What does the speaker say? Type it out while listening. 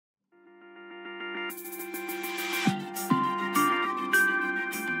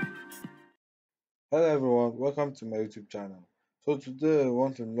Hello everyone, welcome to my YouTube channel. So today I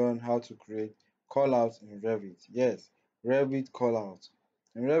want to learn how to create callouts in Revit. Yes, Revit callout.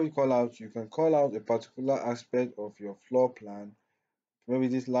 In Revit callout, you can call out a particular aspect of your floor plan. Maybe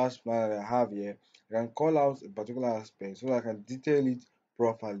this last plan that I have here, I can call out a particular aspect so that I can detail it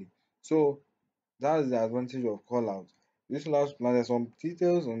properly. So that's the advantage of callout. This last plan, there's some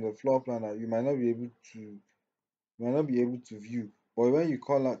details on the floor plan that you might not be able to view. But when you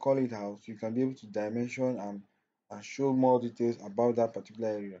call it out, you can be able to dimension and show more details about that particular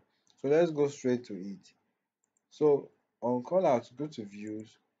area. So let's go straight to it. So on call out, go to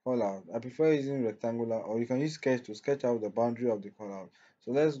views, call out. I prefer using rectangular, or you can use sketch to sketch out the boundary of the call out.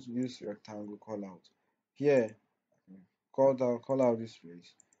 So let's use rectangle call out. Here, call out this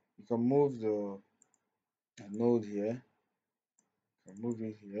place. You can move the node here, you can move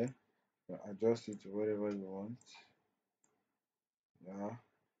it here, you can adjust it to whatever you want. Yeah.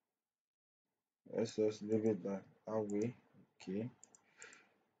 Let's just leave it that way. Okay.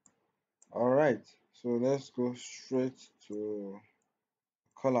 All right. So let's go straight to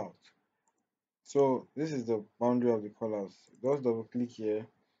call out. So this is the boundary of the call out. Just double click here.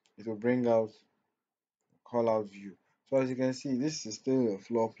 It will bring out call out view. So as you can see, this is still a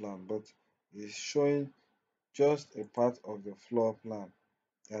floor plan, but it's showing just a part of the floor plan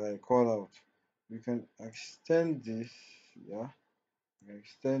that I call out. You can extend this, yeah.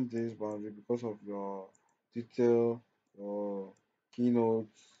 Extend this boundary because of your detail, your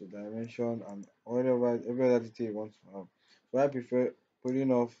keynotes, the dimension, and whatever every other detail you want to have. So I prefer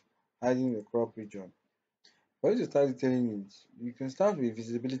putting off hiding the crop region. For you to start detailing it, you can start with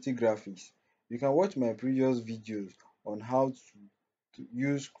visibility graphics. You can watch my previous videos on how to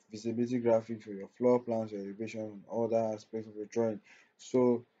use visibility graphics for your floor plans, your elevation, and other aspects of your drawing.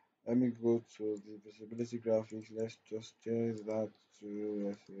 So let me go to the visibility graphics. Let's just change that to,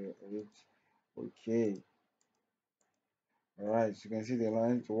 let's say, 8. Okay. All right. So you can see the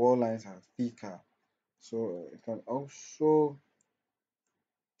wall lines are thicker. So you can also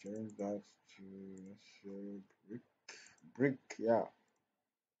change that to, let's say, brick. Yeah.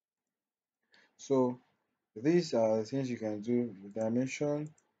 So these are the things you can do with dimension.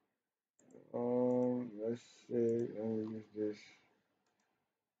 Let's say, let me use this.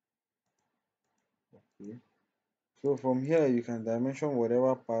 Okay. So from here you can dimension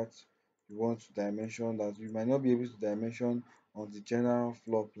whatever part you want to dimension that you might not be able to dimension on the general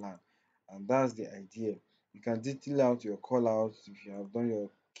floor plan, and that's the idea. You can detail out your callouts if you have done your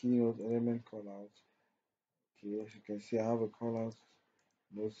keynote element callout. Okay, as you can see, I have a callout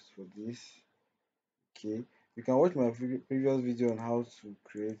notes for this. Okay, you can watch my previous video on how to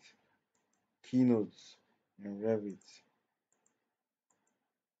create keynotes in Revit.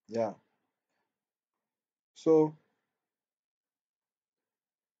 Yeah, so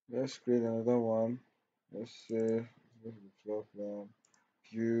let's create another one. Let's say go to the floor plan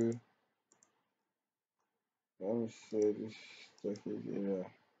view. Let me say this surface area.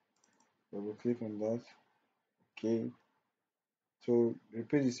 Double click on that. Okay. So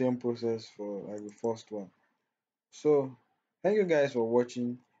repeat the same process for like the first one. So thank you guys for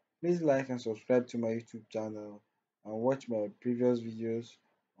watching. Please like and subscribe to my YouTube channel and watch my previous videos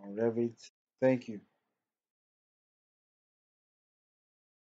on Revit. Thank you.